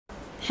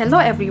Hello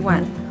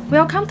everyone,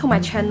 welcome to my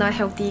channel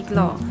Healthy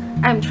Glow.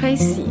 I'm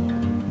Tracy.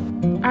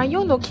 Are you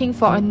looking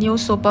for a new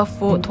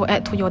superfood to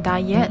add to your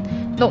diet?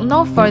 Look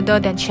no further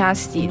than chia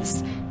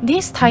seeds.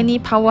 These tiny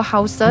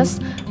powerhouses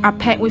are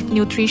packed with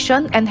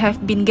nutrition and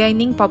have been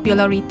gaining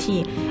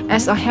popularity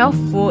as a health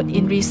food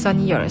in recent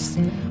years.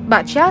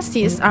 But chia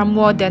seeds are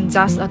more than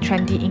just a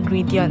trendy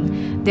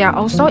ingredient. They are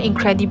also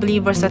incredibly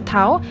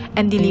versatile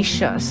and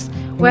delicious.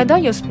 Whether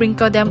you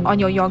sprinkle them on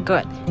your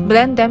yogurt,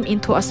 blend them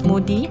into a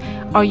smoothie,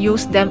 or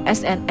use them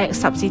as an egg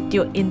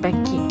substitute in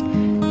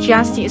baking,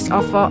 chia seeds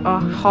offer a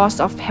host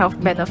of health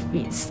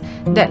benefits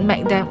that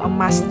make them a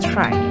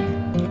must-try.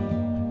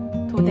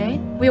 Today,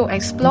 we'll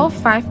explore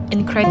 5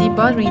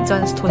 incredible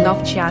reasons to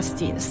love chia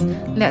seeds.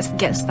 Let's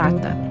get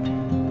started.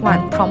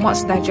 1.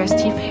 Promotes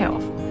digestive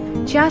health.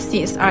 Chia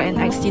seeds are an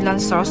excellent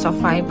source of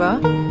fiber,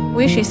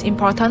 which is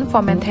important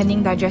for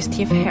maintaining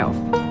digestive health.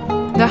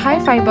 The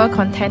high fiber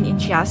content in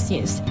chia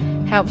seeds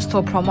helps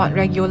to promote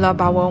regular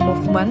bowel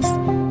movements,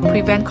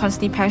 prevent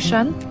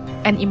constipation,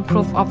 and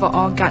improve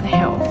overall gut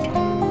health.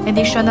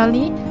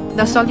 Additionally,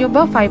 the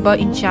soluble fiber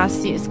in chia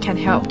seeds can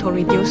help to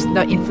reduce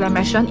the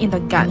inflammation in the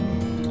gut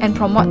and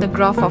promote the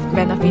growth of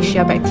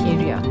beneficial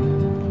bacteria.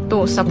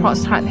 2.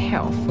 Supports heart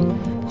health.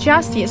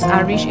 Chia seeds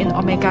are rich in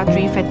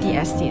omega-3 fatty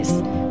acids,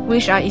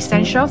 which are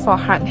essential for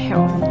heart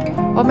health.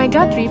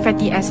 Omega-3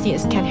 fatty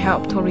acids can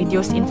help to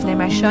reduce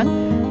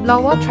inflammation,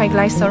 lower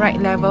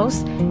triglyceride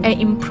levels, and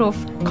improve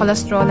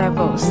cholesterol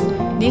levels.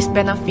 These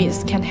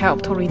benefits can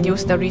help to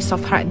reduce the risk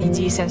of heart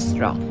disease and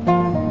stroke.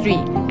 3.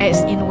 Aids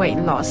in weight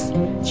loss.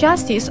 Chia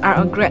seeds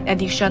are a great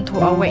addition to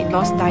a weight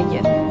loss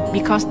diet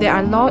because they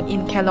are low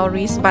in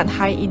calories but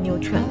high in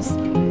nutrients.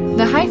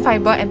 The high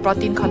fiber and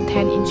protein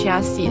content in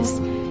chia seeds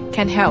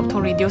can help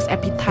to reduce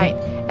appetite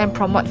and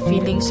promote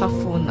feelings of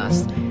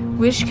fullness,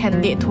 which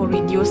can lead to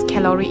reduced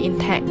calorie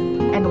intake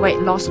and weight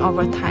loss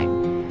over time.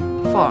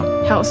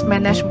 4. Helps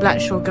manage blood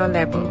sugar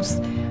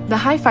levels. The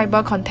high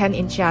fiber content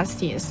in chia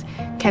seeds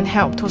can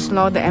help to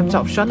slow the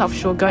absorption of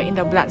sugar in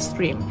the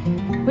bloodstream,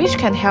 which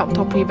can help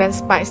to prevent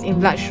spikes in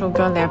blood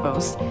sugar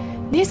levels.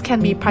 This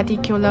can be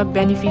particularly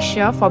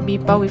beneficial for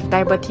people with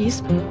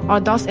diabetes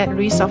or those at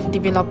risk of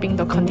developing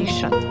the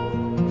condition.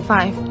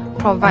 5.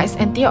 Provides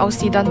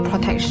antioxidant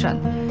protection.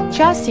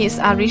 Chia seeds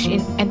are rich in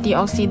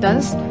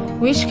antioxidants,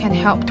 which can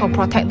help to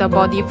protect the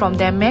body from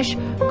damage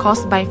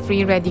caused by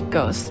free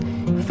radicals.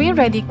 Free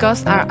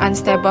radicals are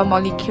unstable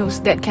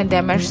molecules that can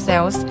damage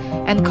cells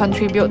and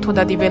contribute to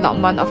the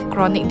development of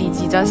chronic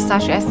diseases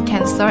such as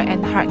cancer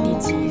and heart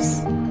disease.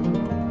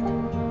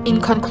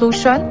 In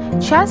conclusion,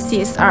 chia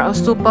seeds are a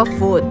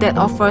superfood that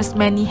offers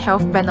many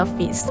health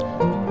benefits.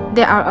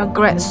 They are a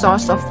great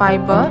source of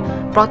fiber,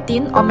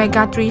 protein,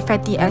 omega-3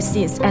 fatty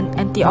acids, and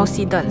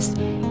antioxidants.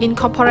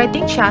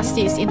 Incorporating chia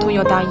seeds into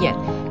your diet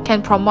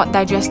can promote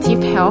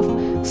digestive health,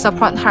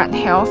 support heart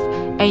health,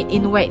 aid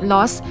in weight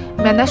loss,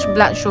 manage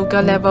blood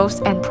sugar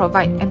levels, and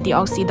provide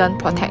antioxidant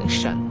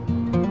protection.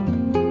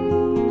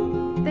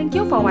 Thank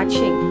you for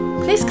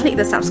watching. Please click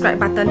the subscribe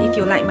button if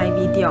you like my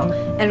video,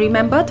 and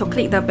remember to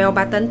click the bell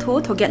button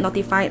too to get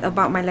notified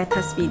about my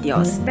latest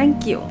videos.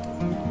 Thank you.